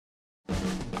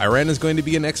Iran is going to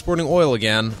begin exporting oil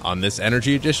again on this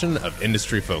energy edition of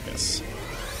Industry Focus.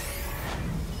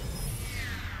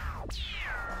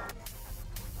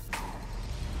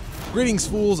 Greetings,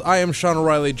 fools. I am Sean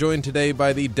O'Reilly, joined today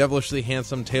by the devilishly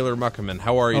handsome Taylor Muckerman.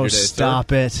 How are you today, stop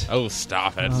sir? It. Oh,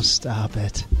 stop it. Oh, stop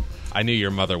it. I knew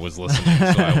your mother was listening,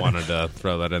 so I wanted to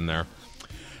throw that in there.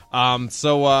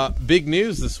 Big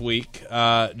news this week.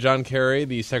 John Kerry,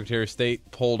 the Secretary of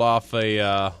State, pulled off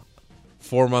a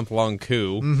 4-month-long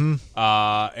coup.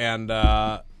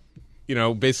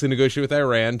 Basically negotiated with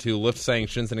Iran to lift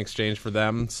sanctions in exchange for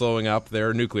them slowing up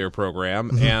their nuclear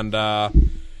program. And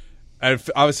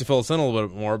obviously fill us in a little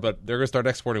bit more, but they're going to start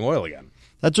exporting oil again.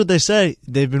 That's what they say.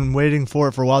 They've been waiting for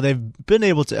it for a while. They've been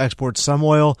able to export some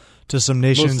oil to some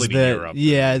nations Mostly to that,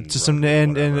 Europe to some,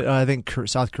 and I think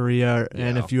South Korea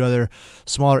and a few other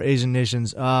smaller Asian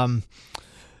nations.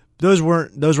 Those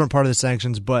weren't part of the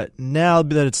sanctions, but now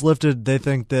that it's lifted, they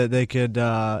think that they could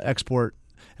export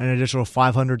an additional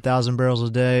 500,000 barrels a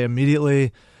day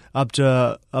immediately, up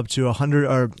to 100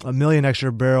 or a million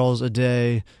extra barrels a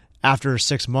day after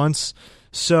 6 months.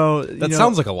 So that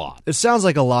sounds like a lot. It sounds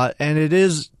like a lot, and it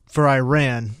is for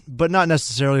Iran, but not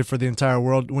necessarily for the entire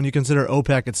world. When you consider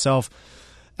OPEC itself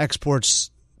exports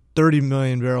 30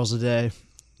 million barrels a day,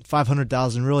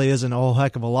 500,000 really isn't a whole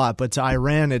heck of a lot. But to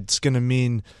Iran, it's going to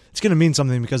mean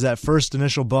something, because that first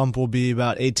initial bump will be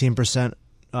about 18%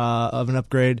 of an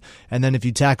upgrade, and then if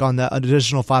you tack on that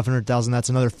additional 500,000, that's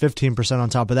another 15% on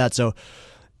top of that. So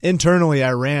internally,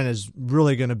 Iran is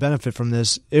really going to benefit from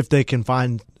this if they can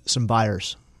find some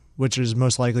buyers, which is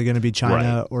most likely going to be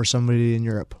China or somebody in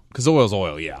Europe. Because oil's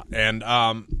oil, yeah. And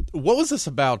what was this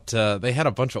about? They had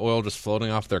a bunch of oil just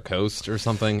floating off their coast or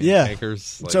something? Yeah.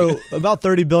 Tankers? So about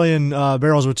 30 billion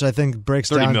barrels, which I think breaks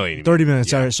 30 down... million. 30 million,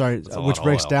 yeah. sorry. Which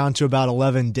breaks down to about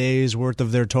 11 days worth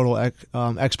of their total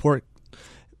export.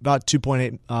 About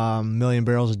 2.8 million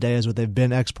barrels a day is what they've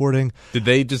been exporting. Did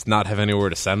they just not have anywhere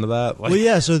to send that? Well,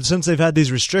 yeah. So since they've had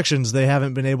these restrictions, they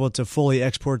haven't been able to fully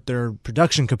export their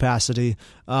production capacity.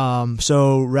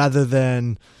 So rather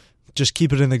than just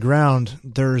keep it in the ground,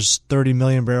 there's 30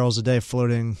 million barrels a day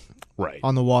floating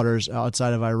on the waters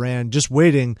outside of Iran, just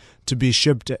waiting to be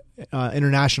shipped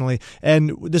internationally.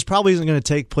 And this probably isn't going to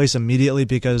take place immediately,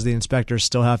 because the inspectors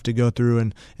still have to go through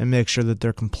and make sure that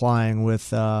they're complying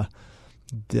with the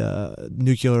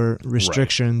nuclear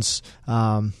restrictions.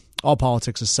 All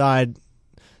politics aside,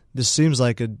 this seems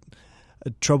like a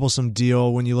troublesome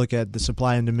deal when you look at the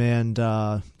supply and demand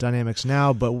dynamics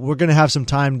now, but we're going to have some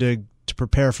time to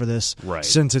prepare for this,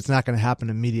 since it's not going to happen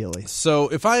immediately. So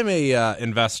if I'm a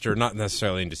investor, not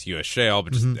necessarily in just U.S. shale,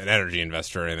 but just an energy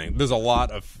investor or anything, there's a lot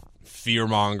of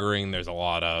fear-mongering, there's a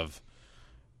lot of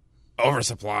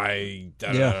oversupply,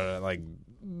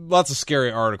 lots of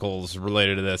scary articles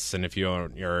related to this. And if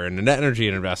you're an energy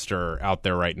investor out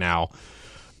there right now,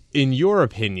 in your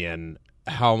opinion,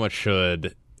 how much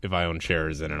should, if I own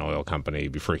shares in an oil company,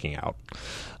 be freaking out?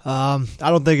 I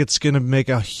don't think it's going to make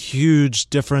a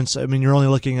huge difference. I mean, you're only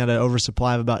looking at an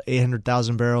oversupply of about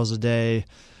 800,000 barrels a day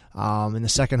in the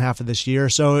second half of this year.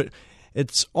 So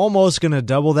it's almost going to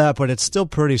double that, but it's still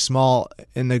pretty small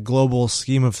in the global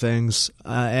scheme of things.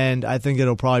 And I think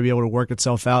it'll probably be able to work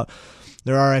itself out.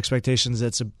 There are expectations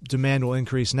that demand will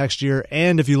increase next year.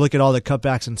 And if you look at all the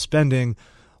cutbacks in spending,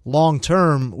 long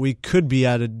term, we could be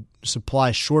at a supply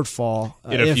shortfall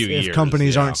in a few years, if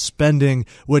companies aren't spending,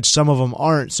 which some of them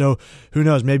aren't. So who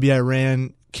knows? Maybe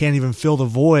Iran can't even fill the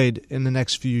void in the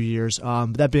next few years.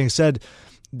 But that being said,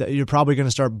 that you're probably going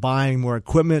to start buying more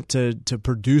equipment to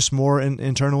produce more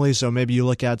internally. So maybe you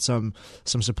look at some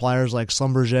suppliers like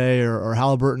Schlumberger or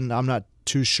Halliburton. I'm not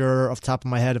too sure off the top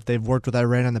of my head if they've worked with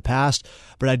Iran in the past,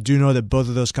 but I do know that both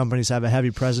of those companies have a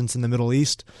heavy presence in the Middle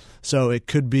East. So it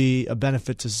could be a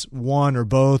benefit to one or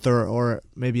both, or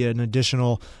maybe an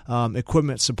additional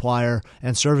equipment supplier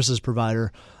and services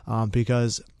provider,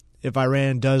 because if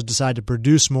Iran does decide to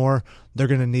produce more, they're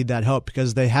going to need that help,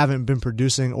 because they haven't been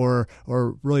producing or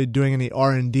really doing any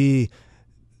R&D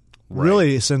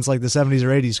really since like the 70s or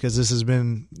 80s, because this has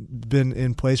been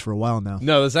in place for a while now.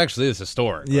 No, this actually is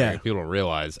historic. Yeah. People don't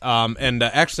realize.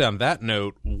 Actually, on that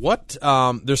note,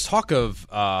 there's talk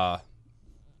of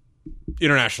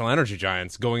international energy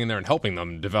giants going in there and helping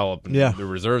them develop the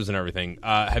reserves and everything.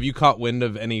 Have you caught wind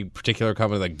of any particular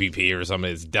company like BP or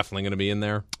somebody that's definitely going to be in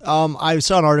there? I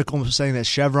saw an article saying that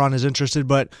Chevron is interested,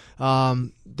 but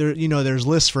there's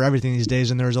lists for everything these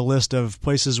days, and there's a list of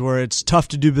places where it's tough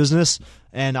to do business,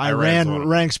 and Iran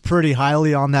ranks pretty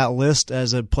highly on that list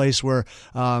as a place where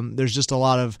there's just a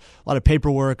lot of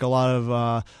paperwork, a lot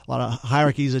of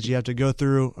hierarchies that you have to go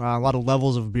through, a lot of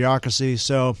levels of bureaucracy.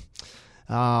 So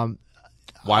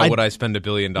Why would I spend $1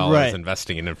 billion Right.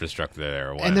 investing in infrastructure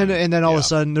there? And then all of a yeah.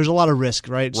 sudden, there's a lot of risk,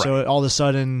 right? So Right. all of a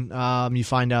sudden, you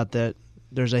find out that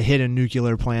there's a hidden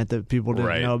nuclear plant that people didn't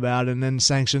Right. know about, and then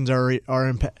sanctions are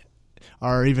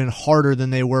even harder than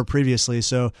they were previously.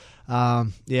 So,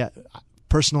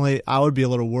 personally, I would be a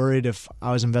little worried if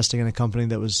I was investing in a company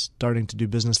that was starting to do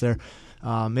business there.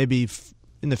 Maybe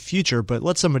in the future, but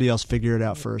let somebody else figure it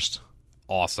out first.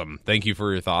 Awesome. Thank you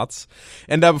for your thoughts.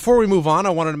 And before we move on,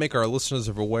 I wanted to make our listeners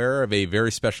aware of a very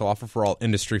special offer for all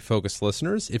industry-focused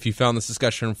listeners. If you found this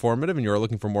discussion informative and you are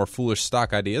looking for more foolish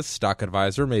stock ideas, Stock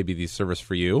Advisor may be the service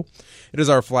for you. It is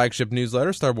our flagship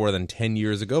newsletter, started more than 10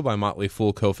 years ago by Motley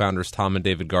Fool co-founders Tom and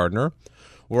David Gardner.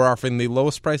 We're offering the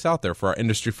lowest price out there for our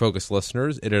industry-focused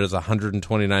listeners. It is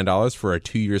 $129 for a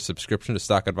 2-year subscription to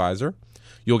Stock Advisor.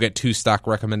 You'll get 2 stock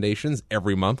recommendations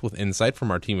every month with insight from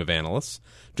our team of analysts.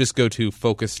 Just go to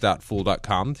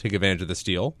focus.fool.com to take advantage of this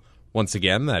deal. Once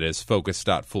again, that is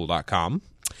focus.fool.com.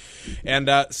 And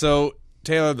so,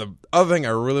 Taylor, the other thing I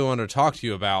really wanted to talk to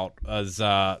you about is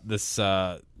this.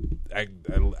 I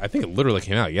think it literally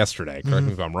came out yesterday. Correct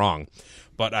me if I'm wrong.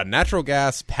 But natural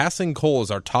gas passing coal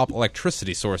is our top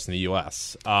electricity source in the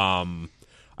U.S.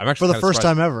 I'm actually For the first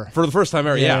time ever. For the first time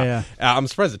ever, Yeah. I'm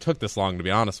surprised it took this long, to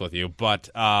be honest with you. But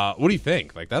what do you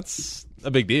think? Like, that's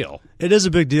a big deal. It is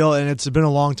a big deal, and it's been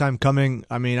a long time coming.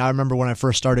 I mean, I remember when I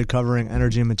first started covering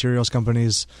energy and materials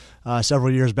companies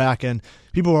several years back, and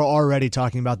people were already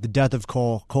talking about the death of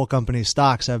coal. Coal company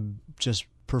stocks have just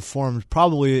performed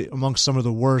probably amongst some of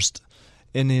the worst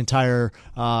in the entire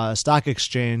stock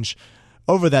exchange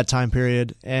over that time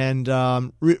period, and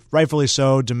rightfully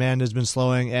so. Demand has been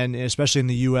slowing, and especially in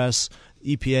the U.S.,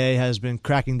 EPA has been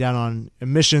cracking down on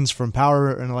emissions from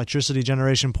power and electricity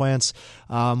generation plants,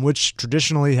 which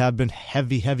traditionally have been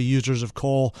heavy users of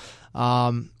coal.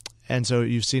 And so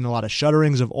you've seen a lot of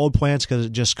shutterings of old plants because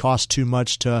it just costs too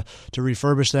much to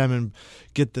refurbish them and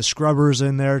get the scrubbers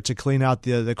in there to clean out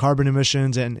the carbon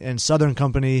emissions. And Southern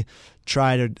Company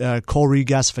tried a coal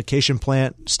regasification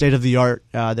plant, state-of-the-art,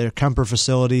 their Kemper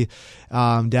facility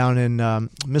down in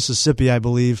Mississippi, I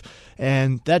believe.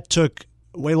 And that took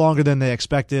way longer than they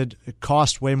expected. It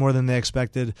cost way more than they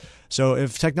expected. So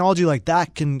if technology like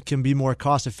that can be more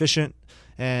cost-efficient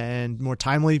and more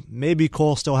timely, maybe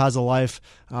coal still has a life.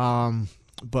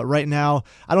 But right now,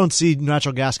 I don't see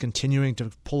natural gas continuing to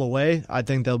pull away. I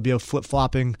think there'll be a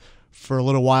flip-flopping for a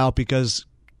little while because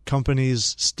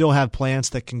companies still have plants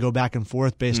that can go back and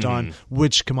forth based on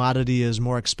which commodity is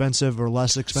more expensive or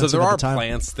less expensive So there at are the time.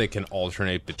 plants that can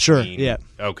alternate between. Sure, yeah.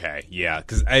 Okay, yeah,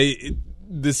 because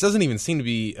this doesn't even seem to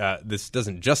be. This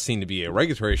doesn't just seem to be a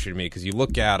regulatory issue to me because you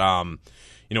look at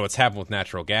what's happened with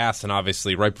natural gas, and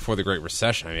obviously right before the Great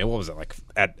Recession, I mean, what was it like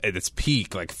at its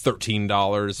peak, like $13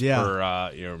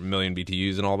 per million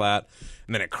BTUs and all that,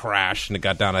 and then it crashed and it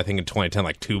got down, I think in 2010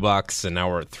 like $2, and now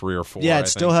we're at 3 or 4. Yeah, it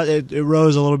still it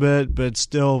rose a little bit, but it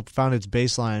still found its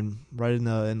baseline right in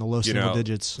the low single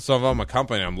digits. So if I'm a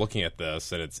company, I'm looking at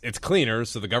this, and it's cleaner,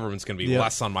 so the government's going to be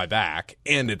less on my back,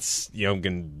 and it's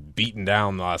been beaten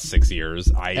down the last 6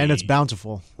 years. And it's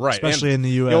bountiful, right? Especially in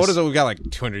the U.S. What is it? We've got like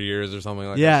 200 years or something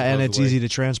like that. Yeah, and it's easy to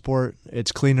transport.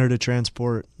 It's cleaner to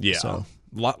transport. Yeah. So.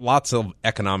 Lots of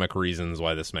economic reasons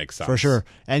why this makes sense. For sure.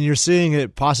 And you're seeing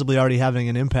it possibly already having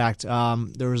an impact.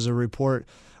 There was a report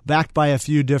backed by a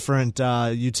few different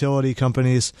utility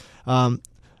companies.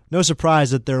 No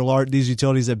surprise that these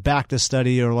utilities that back this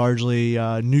study are largely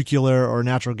nuclear or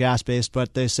natural gas based,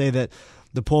 but they say that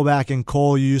the pullback in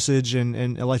coal usage and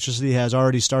electricity has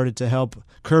already started to help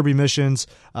curb emissions.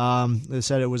 They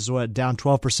said it was down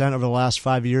 12% over the last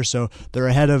 5 years, so they're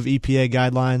ahead of EPA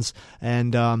guidelines.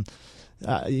 And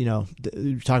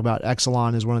you talk about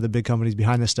Exelon is one of the big companies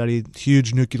behind the study,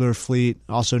 huge nuclear fleet,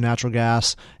 also natural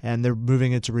gas, and they're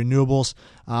moving into renewables.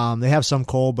 They have some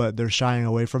coal, but they're shying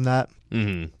away from that.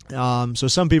 Mm-hmm. So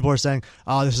some people are saying,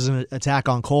 "Oh, this is an attack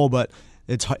on coal," but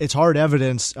it's hard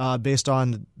evidence based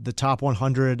on the top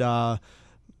 100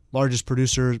 largest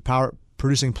power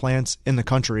producing plants in the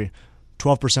country.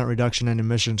 12% reduction in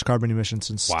emissions, carbon emissions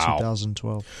since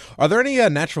 2012. Are there any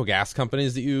natural gas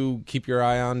companies that you keep your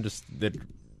eye on, just that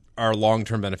are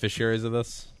long-term beneficiaries of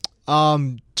this?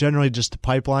 Generally just the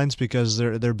pipelines because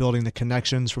they're building the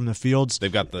connections from the fields.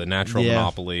 They've got the natural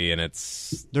monopoly, and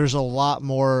there's a lot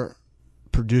more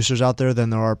producers out there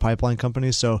than there are pipeline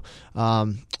companies, so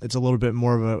it's a little bit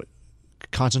more of a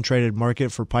concentrated market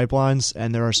for pipelines,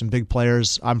 and there are some big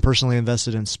players. I'm personally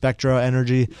invested in Spectra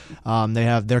Energy. They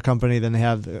have their company, then they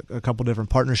have a couple different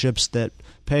partnerships that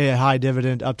pay a high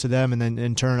dividend up to them, and then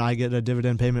in turn I get a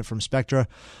dividend payment from Spectra.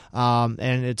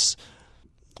 And it's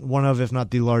one of, if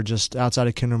not the largest, outside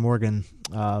of Kinder Morgan,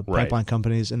 pipeline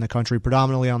companies in the country,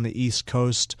 predominantly on the East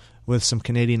Coast with some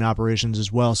Canadian operations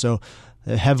as well. So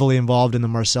heavily involved in the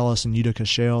Marcellus and Utica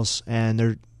shales, and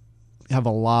they have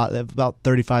about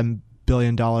 $35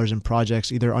 billion in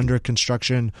projects either under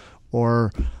construction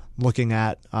or looking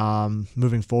at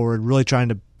moving forward, really trying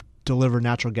to deliver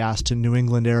natural gas to New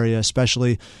England area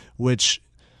especially, which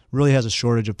really has a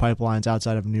shortage of pipelines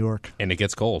outside of New York. And it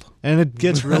gets cold. And it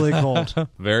gets really cold.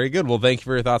 Very good. Well, thank you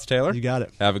for your thoughts, Taylor. You got it.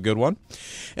 Have a good one.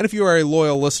 And if you are a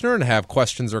loyal listener and have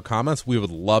questions or comments, we would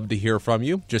love to hear from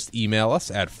you. Just email us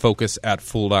at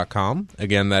focus@fool.com.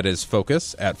 Again, that is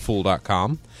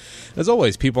focus@fool.com. As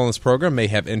always, people on this program may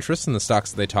have interest in the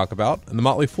stocks that they talk about, and the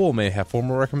Motley Fool may have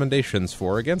formal recommendations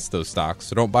for or against those stocks,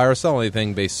 so don't buy or sell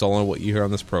anything based solely on what you hear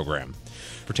on this program.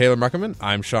 For Taylor Muckerman,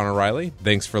 I'm Sean O'Reilly.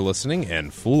 Thanks for listening,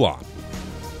 and Fool on.